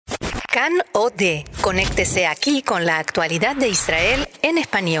Kan OD. Conéctese aquí con la actualidad de Israel en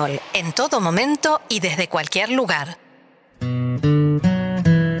español, en todo momento y desde cualquier lugar.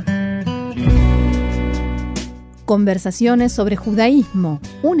 Conversaciones sobre judaísmo,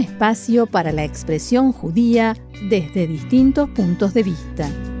 un espacio para la expresión judía desde distintos puntos de vista.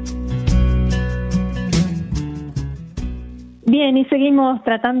 Bien, y seguimos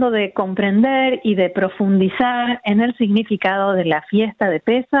tratando de comprender y de profundizar en el significado de la fiesta de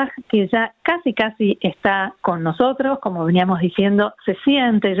Pesaj, que ya casi está con nosotros. Como veníamos diciendo, se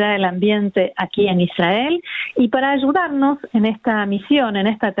siente ya el ambiente aquí en Israel. Y para ayudarnos en esta misión, en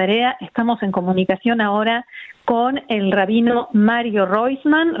esta tarea, estamos en comunicación ahora con el Rabino Mario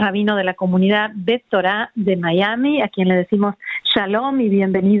Rojzman, rabino de la comunidad Beth Torah de Miami, a quien le decimos Shalom y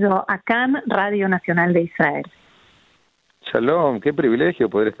bienvenido a CAN, Radio Nacional de Israel. Shalom, qué privilegio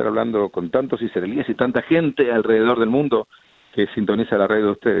poder estar hablando con tantos israelíes y tanta gente alrededor del mundo que sintoniza la radio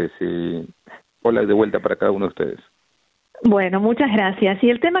de ustedes. Y hola de vuelta para cada uno de ustedes. Bueno, muchas gracias. Y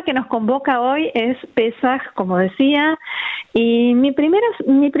el tema que nos convoca hoy es Pesaj, como decía. Y mi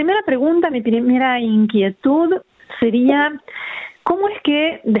primera pregunta, mi primera inquietud sería, ¿cómo es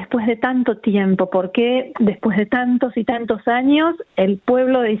que después de tanto tiempo, por qué después de tantos y tantos años, el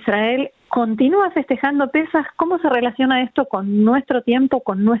pueblo de Israel continúa festejando Pesaj? ¿Cómo se relaciona esto con nuestro tiempo,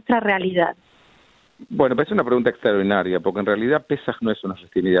 con nuestra realidad? Bueno, parece una pregunta extraordinaria, porque en realidad Pesaj no es una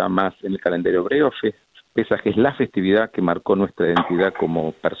festividad más en el calendario hebreo. Pesaj es la festividad que marcó nuestra identidad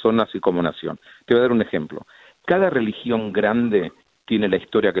como personas y como nación. Te voy a dar un ejemplo. Cada religión grande tiene la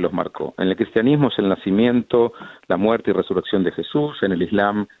historia que los marcó. En el cristianismo es el nacimiento, la muerte y resurrección de Jesús. En el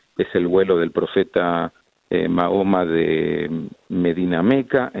Islam es el vuelo del profeta Mahoma de Medina a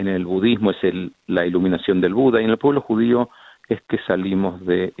Meca. En el budismo es la iluminación del Buda. Y en el pueblo judío es que salimos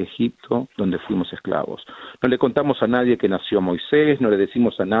de Egipto, donde fuimos esclavos. No le contamos a nadie que nació Moisés, no le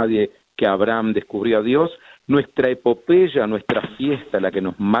decimos a nadie que Abraham descubrió a Dios. Nuestra epopeya, nuestra fiesta, la que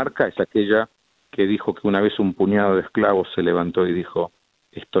nos marca, es aquella que dijo que una vez un puñado de esclavos se levantó y dijo: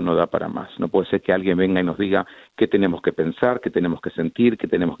 esto no da para más. No puede ser que alguien venga y nos diga qué tenemos que pensar, qué tenemos que sentir, qué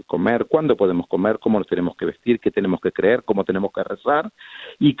tenemos que comer, cuándo podemos comer, cómo nos tenemos que vestir, qué tenemos que creer, cómo tenemos que rezar.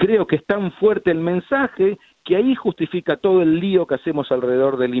 Y creo que es tan fuerte el mensaje que ahí justifica todo el lío que hacemos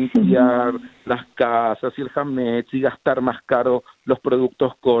alrededor de limpiar las casas y el hametz y gastar más caro los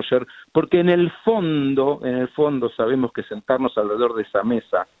productos kosher, porque en el fondo sabemos que sentarnos alrededor de esa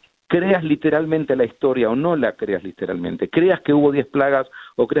mesa, creas literalmente la historia o no la creas literalmente, creas que hubo 10 plagas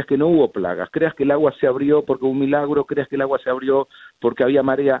o creas que no hubo plagas, creas que el agua se abrió porque hubo un milagro, creas que el agua se abrió porque había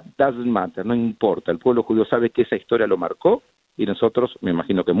marea, doesn't matter, no importa. El pueblo judío sabe que esa historia lo marcó y nosotros, me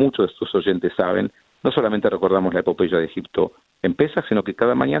imagino que muchos de tus oyentes saben, no solamente recordamos la epopeya de Egipto en Pesaj, sino que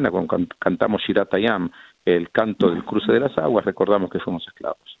cada mañana cuando cantamos Shirat Hayam, el canto del cruce de las aguas, recordamos que fuimos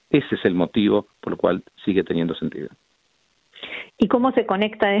esclavos. Ese es el motivo por el cual sigue teniendo sentido. ¿Y cómo se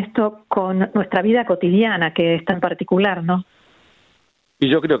conecta esto con nuestra vida cotidiana, que es tan particular, no? Y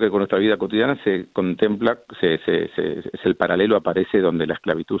yo creo que con nuestra vida cotidiana se contempla, es el paralelo aparece donde la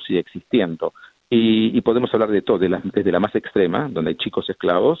esclavitud sigue existiendo. Y podemos hablar de todo, desde la más extrema, donde hay chicos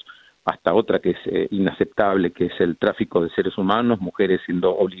esclavos, hasta otra que es inaceptable, que es el tráfico de seres humanos, mujeres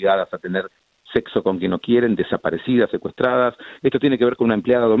siendo obligadas a tener sexo con quien no quieren, desaparecidas, secuestradas. Esto tiene que ver con una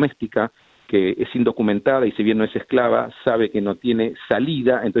empleada doméstica que es indocumentada y si bien no es esclava, sabe que no tiene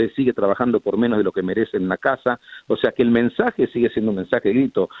salida, entonces sigue trabajando por menos de lo que merece en la casa. O sea que el mensaje sigue siendo un mensaje de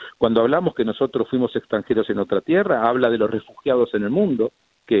grito. Cuando hablamos que nosotros fuimos extranjeros en otra tierra, habla de los refugiados en el mundo,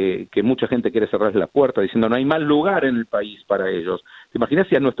 que mucha gente quiere cerrarles la puerta diciendo no hay mal lugar en el país para ellos. ¿Te imaginas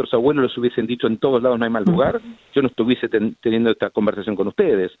si a nuestros abuelos les hubiesen dicho en todos lados no hay mal lugar? Yo no estuviese teniendo esta conversación con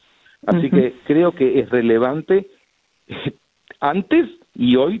ustedes. Así que creo que es relevante antes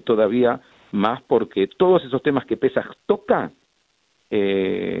y hoy todavía más, porque todos esos temas que Pesaj toca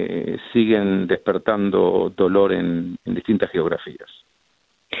siguen despertando dolor en distintas geografías.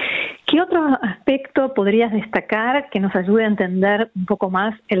 ¿Qué otro aspecto podrías destacar que nos ayude a entender un poco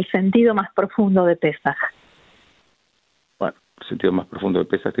más el sentido más profundo de Pesaj? Bueno, el sentido más profundo de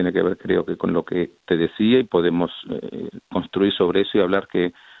Pesaj tiene que ver, creo que, con lo que te decía, y podemos construir sobre eso y hablar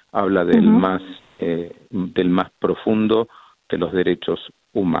que habla del más profundo de los derechos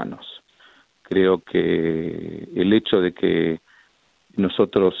humanos. Creo que el hecho de que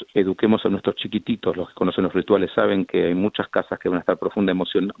nosotros eduquemos a nuestros chiquititos, los que conocen los rituales saben que hay muchas casas que van a estar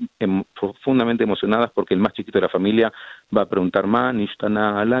profundamente emocionadas porque el más chiquito de la familia va a preguntar más,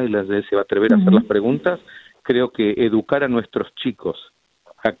 Nishtana Ala, y se va a atrever a hacer las preguntas. Creo que educar a nuestros chicos,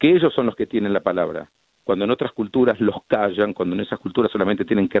 a que ellos son los que tienen la palabra, cuando en otras culturas los callan, cuando en esas culturas solamente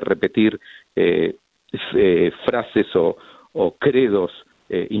tienen que repetir frases o credos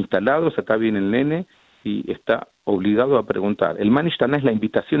instalados, acá viene el nene y está obligado a preguntar. El Manishtaná es la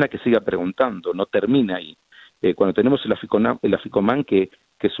invitación a que siga preguntando, no termina ahí. Cuando tenemos el aficomán, que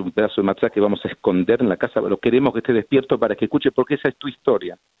es un pedazo de matzá que vamos a esconder en la casa, lo queremos que esté despierto para que escuche, porque esa es tu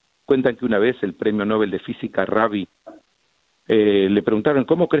historia. Cuentan que una vez el premio Nobel de Física, Rabi, le preguntaron,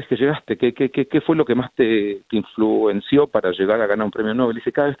 ¿cómo crees que llegaste? ¿Qué fue lo que más te influenció para llegar a ganar un premio Nobel?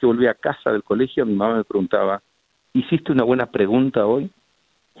 Dice, cada vez que volví a casa del colegio, mi mamá me preguntaba, ¿hiciste una buena pregunta hoy?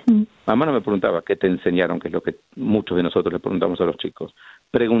 Mamá no me preguntaba qué te enseñaron, que es lo que muchos de nosotros le preguntamos a los chicos.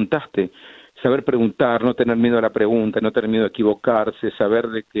 Preguntaste. Saber preguntar, no tener miedo a la pregunta, no tener miedo a equivocarse, saber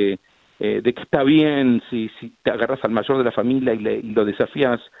de que está bien si te agarras al mayor de la familia y lo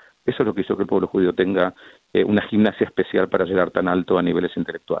desafías. Eso es lo que hizo que el pueblo judío tenga una gimnasia especial para llegar tan alto a niveles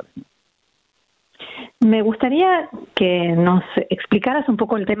intelectuales. Me gustaría que nos explicaras un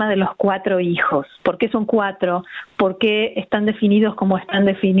poco el tema de los 4 hijos. ¿Por qué son 4? ¿Por qué están definidos como están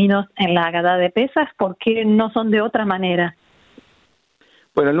definidos en la Agadá de Pesaj? ¿Por qué no son de otra manera?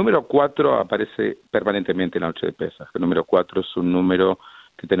 Bueno, el número 4 aparece permanentemente en la noche de Pesaj. El número 4 es un número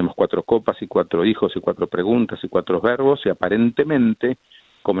que tenemos 4 copas y 4 hijos y 4 preguntas y 4 verbos, y aparentemente,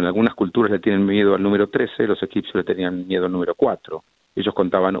 como en algunas culturas le tienen miedo al número 13, los egipcios le tenían miedo al número 4. Ellos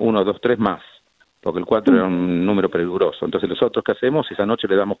contaban 1, 2, 3 más, porque el 4 era un número peligroso. Entonces nosotros, ¿qué hacemos? Esa noche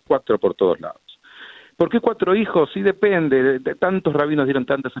le damos 4 por todos lados. ¿Por qué 4 hijos? Sí, depende. De tantos rabinos dieron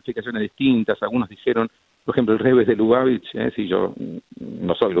tantas explicaciones distintas. Algunos dijeron, por ejemplo, el Rebbe de Lubavitch, si yo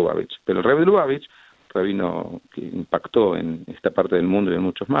no soy Lubavitch, pero el Rebbe de Lubavitch, rabino que impactó en esta parte del mundo y en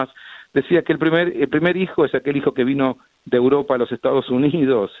muchos más, decía que el primer hijo es aquel hijo que vino de Europa a los Estados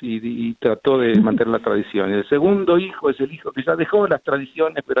Unidos y trató de mantener la tradición. Y el segundo hijo es el hijo que ya dejó las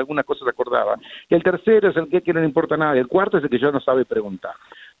tradiciones, pero alguna cosa se acordaba. Y el tercero es el que no le importa nada. Y el cuarto es el que ya no sabe preguntar.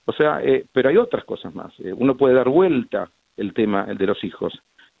 O sea, pero hay otras cosas más. Uno puede dar vuelta el tema, el de los hijos.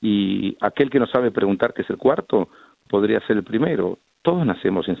 Y aquel que no sabe preguntar, que es el cuarto, podría ser el primero. Todos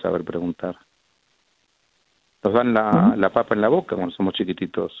nacemos sin saber preguntar. Nos dan la papa en la boca cuando somos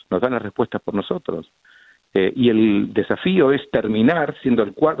chiquititos. Nos dan las respuestas por nosotros. Y el desafío es terminar siendo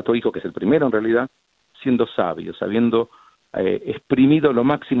el cuarto hijo, que es el primero en realidad, siendo sabios, habiendo exprimido lo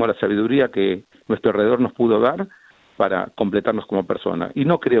máximo la sabiduría que nuestro alrededor nos pudo dar para completarnos como persona. Y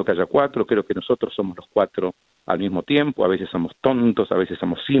no creo que haya 4, creo que nosotros somos los 4 al mismo tiempo. A veces somos tontos, a veces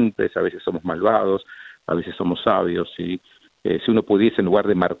somos simples, a veces somos malvados, a veces somos sabios. ¿Sí? Si uno pudiese, en lugar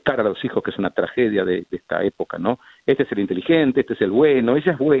de marcar a los hijos, que es una tragedia de esta época, ¿no? Este es el inteligente, este es el bueno,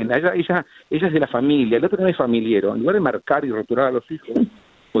 ella es buena, ella es de la familia, el otro no es familiero. En lugar de marcar y roturar a los hijos,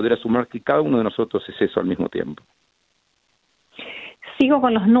 poder asumir que cada uno de nosotros es eso al mismo tiempo. Sigo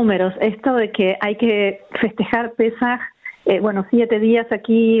con los números. Esto de que hay que festejar Pesaj, 7 días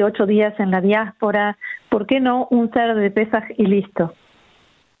aquí, 8 días en la diáspora. ¿Por qué no un ser de Pesaj y listo?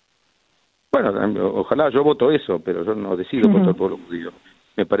 Bueno, ojalá, yo voto eso, pero yo no decido por todo el pueblo judío.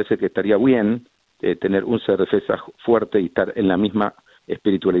 Me parece que estaría bien tener un ser de Pesaj fuerte y estar en la misma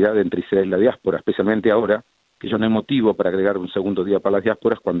espiritualidad entre Israel y la diáspora, especialmente ahora, que yo no hay motivo para agregar un segundo día para las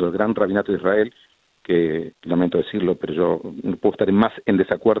diásporas, cuando el gran rabinato de Israel, que lamento decirlo, pero yo no puedo estar más en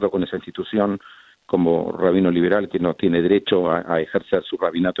desacuerdo con esa institución como rabino liberal, que no tiene derecho a ejercer su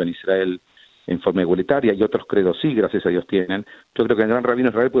rabinato en Israel en forma igualitaria, y otros credos sí, gracias a Dios tienen. Yo creo que el gran rabino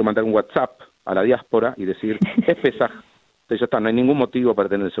de Israel puede mandar un WhatsApp a la diáspora y decir, es Pesaj. Entonces ya está, no hay ningún motivo para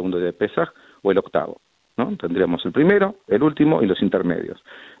tener el segundo día de Pesaj o el octavo, ¿no? Tendríamos el primero, el último y los intermedios.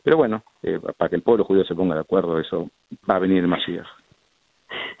 Pero bueno, para que el pueblo judío se ponga de acuerdo, eso va a venir el Mashiach.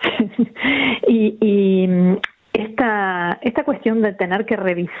 y esta cuestión de tener que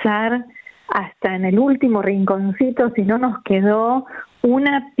revisar hasta en el último rinconcito si no nos quedó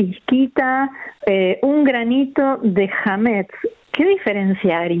una pizquita, un granito de hametz, ¿qué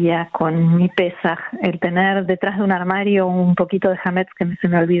diferencia haría con mi Pesaj el tener detrás de un armario un poquito de hametz que se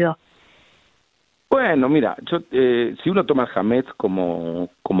me olvidó? Bueno, mira, si uno toma el hametz como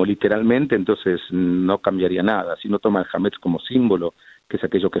literalmente, entonces no cambiaría nada. Si uno toma el hametz como símbolo, que es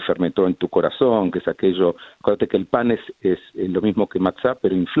aquello que fermentó en tu corazón, que es aquello, acuérdate que el pan es lo mismo que matzá,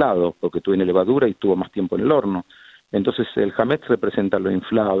 pero inflado, porque tiene levadura y tuvo más tiempo en el horno. Entonces el hametz representa lo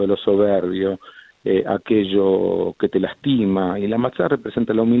inflado, lo soberbio, aquello que te lastima, y la matzá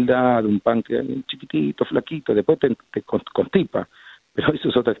representa la humildad, un pan que chiquitito, flaquito, después te constipa. Pero eso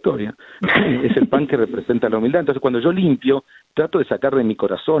es otra historia. Es el pan que representa la humildad. Entonces, cuando yo limpio, trato de sacar de mi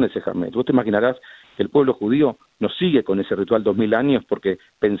corazón ese hametz. Vos te imaginarás que el pueblo judío no sigue con ese ritual 2000 años porque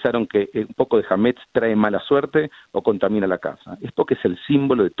pensaron que un poco de hametz trae mala suerte o contamina la casa. Es porque es el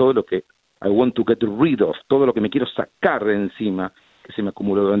símbolo de todo lo que I want to get rid of, todo lo que me quiero sacar de encima, que se me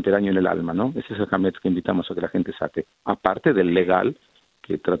acumuló durante el año en el alma, ¿no? Ese es el hametz que invitamos a que la gente saque. Aparte del legal,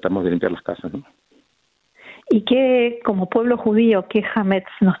 que tratamos de limpiar las casas, ¿no? ¿Y qué, como pueblo judío, qué hametz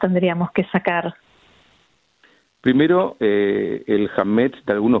nos tendríamos que sacar? Primero, el hametz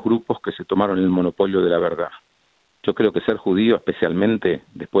de algunos grupos que se tomaron el monopolio de la verdad. Yo creo que ser judío, especialmente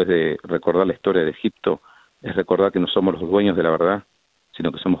después de recordar la historia de Egipto, es recordar que no somos los dueños de la verdad,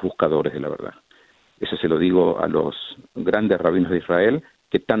 sino que somos buscadores de la verdad. Eso se lo digo a los grandes rabinos de Israel,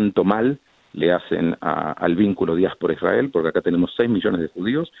 que tanto mal le hacen al vínculo diáspora-Israel, porque acá tenemos 6 millones de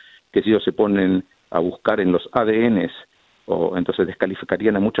judíos, que si ellos se ponen a buscar en los ADNs, o entonces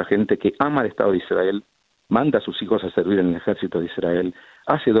descalificarían a mucha gente que ama el Estado de Israel, manda a sus hijos a servir en el ejército de Israel,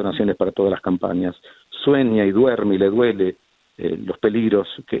 hace donaciones para todas las campañas, sueña y duerme y le duele los peligros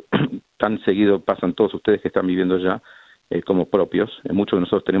que tan seguido pasan todos ustedes que están viviendo ya como propios. Muchos de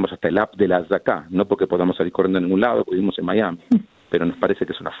nosotros tenemos hasta el app de la Zaká, no porque podamos salir corriendo a ningún lado, porque vivimos en Miami, pero nos parece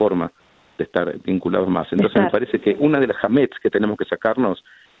que es una forma de estar vinculados más. Entonces me parece que una de las hametz que tenemos que sacarnos,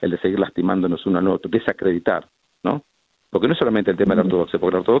 el de seguir lastimándonos uno al otro, desacreditar, ¿no? Porque no es solamente el tema de la ortodoxia,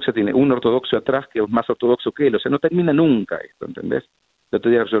 porque la ortodoxia tiene un ortodoxo atrás que es más ortodoxo que él, o sea, no termina nunca esto, ¿entendés? El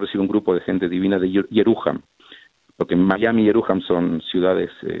otro día yo recibí un grupo de gente divina de Yerujam, porque Miami y Yerujam son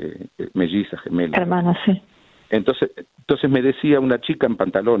ciudades mellizas, gemelas. Hermanas, sí. Entonces me decía una chica en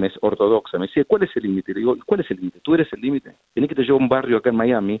pantalones ortodoxa, me decía, ¿cuál es el límite? Le digo, ¿cuál es el límite? Tú eres el límite. Tenés que te llevar a un barrio acá en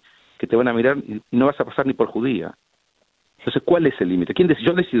Miami que te van a mirar y no vas a pasar ni por judía. Entonces, ¿cuál es el límite?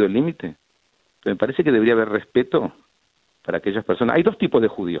 ¿Yo decido el límite? Me parece que debería haber respeto para aquellas personas. Hay 2 tipos de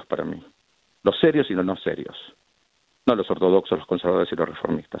judíos para mí, los serios y los no serios. No los ortodoxos, los conservadores y los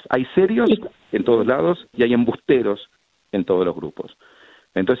reformistas. Hay serios en todos lados y hay embusteros en todos los grupos.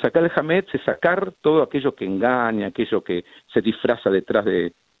 Entonces acá el hametz es sacar todo aquello que engaña, aquello que se disfraza detrás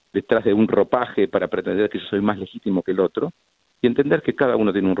de un ropaje para pretender que yo soy más legítimo que el otro, y entender que cada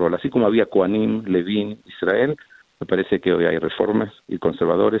uno tiene un rol. Así como había Kohanim, Levín, Israel, me parece que hoy hay reformas y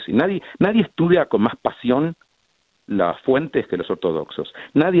conservadores, y nadie estudia con más pasión las fuentes que los ortodoxos.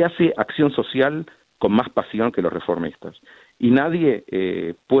 Nadie hace acción social con más pasión que los reformistas. Y nadie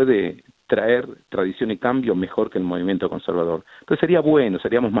puede traer tradición y cambio mejor que el movimiento conservador. Entonces sería bueno,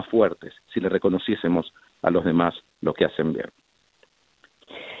 seríamos más fuertes si le reconociésemos a los demás lo que hacen bien.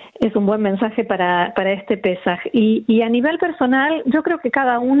 Es un buen mensaje para este Pesaj. Y a nivel personal, yo creo que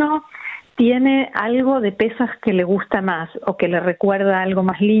cada uno tiene algo de Pesaj que le gusta más o que le recuerda algo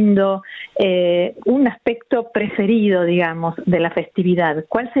más lindo, un aspecto preferido, digamos, de la festividad.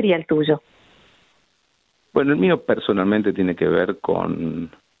 ¿Cuál sería el tuyo? Bueno, el mío personalmente tiene que ver con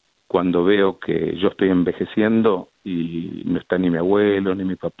cuando veo que yo estoy envejeciendo y no está ni mi abuelo ni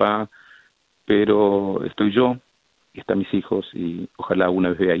mi papá, pero estoy yo y están mis hijos, y ojalá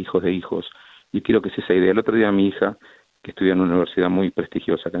una vez vea hijos de hijos, y quiero que sea esa idea. El otro día mi hija, que estudia en una universidad muy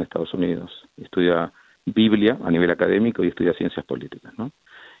prestigiosa acá en Estados Unidos, estudia Biblia a nivel académico y estudia ciencias políticas, ¿no?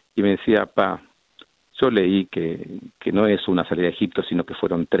 Y me decía, pa, yo leí que no es una salida de Egipto, sino que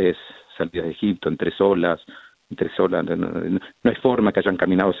fueron 3 salidas de Egipto, en 3 olas, no hay forma que hayan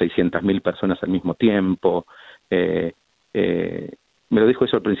caminado 600.000 personas al mismo tiempo. Me lo dijo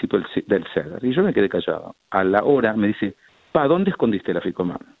eso al principio del Seder, y yo me quedé callado. A la hora me dice, pa, ¿dónde escondiste el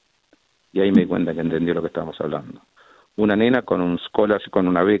Aficomán? Y ahí me di cuenta que entendió lo que estábamos hablando. Una nena con un scholarship, con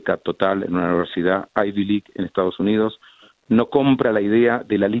una beca total en una universidad Ivy League en Estados Unidos, no compra la idea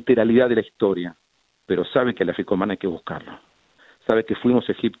de la literalidad de la historia, pero sabe que el Aficomán hay que buscarlo. Sabe que fuimos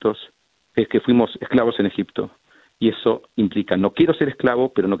esclavos en Egipto, y eso implica, no quiero ser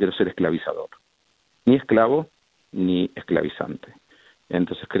esclavo, pero no quiero ser esclavizador. Ni esclavo, ni esclavizante.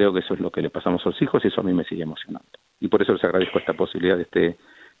 Entonces creo que eso es lo que le pasamos a los hijos, y eso a mí me sigue emocionando. Y por eso les agradezco esta posibilidad de este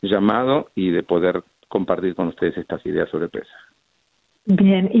llamado y de poder compartir con ustedes estas ideas sobre Pesaj.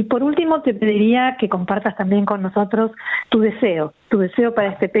 Bien, y por último te pediría que compartas también con nosotros tu deseo para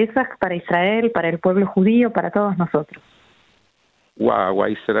este Pesaj, para Israel, para el pueblo judío, para todos nosotros. A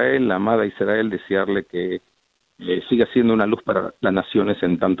Israel, la amada Israel, desearle que siga siendo una luz para las naciones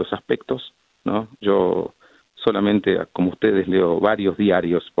en tantos aspectos, ¿no? Yo solamente, como ustedes, leo varios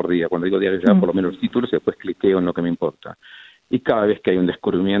diarios por día. Cuando digo diarios, ya por lo menos los títulos, y después cliqueo en lo que me importa. Y cada vez que hay un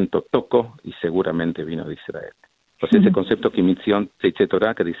descubrimiento, toco, y seguramente vino de Israel. Entonces ese concepto que misión Teitze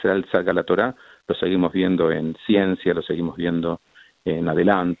Torah, que de Israel salga la Torah, lo seguimos viendo en ciencia, lo seguimos viendo en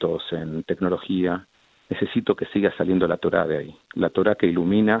adelantos, en tecnología. Necesito que siga saliendo la Torah de ahí. La Torah que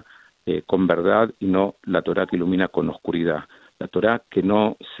ilumina con verdad, y no la Torah que ilumina con oscuridad. La Torah que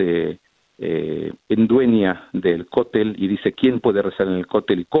no se endueña del cótel y dice quién puede rezar en el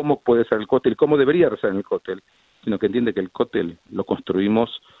cótel y cómo puede rezar el cótel y cómo debería rezar en el cótel, sino que entiende que el cótel lo construimos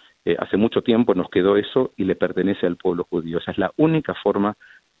hace mucho tiempo, nos quedó eso y le pertenece al pueblo judío. Esa es la única forma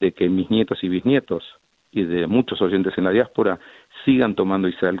de que mis nietos y bisnietos y de muchos oyentes en la diáspora sigan tomando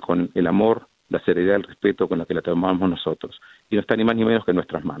Israel con el amor, la seriedad, el respeto con la que la tomamos nosotros. Y no está ni más ni menos que en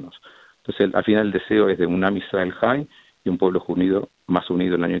nuestras manos. Entonces, al final el deseo es de un Am Israel Jai y un pueblo unido, más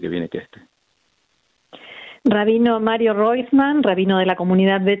unido el año que viene que este. Rabino Mario Rojzman, rabino de la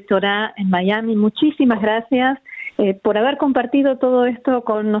comunidad Beth Torah en Miami, muchísimas gracias por haber compartido todo esto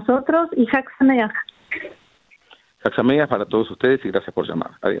con nosotros y Hag Sameach. Hag Sameach para todos ustedes y gracias por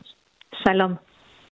llamar. Adiós. Shalom.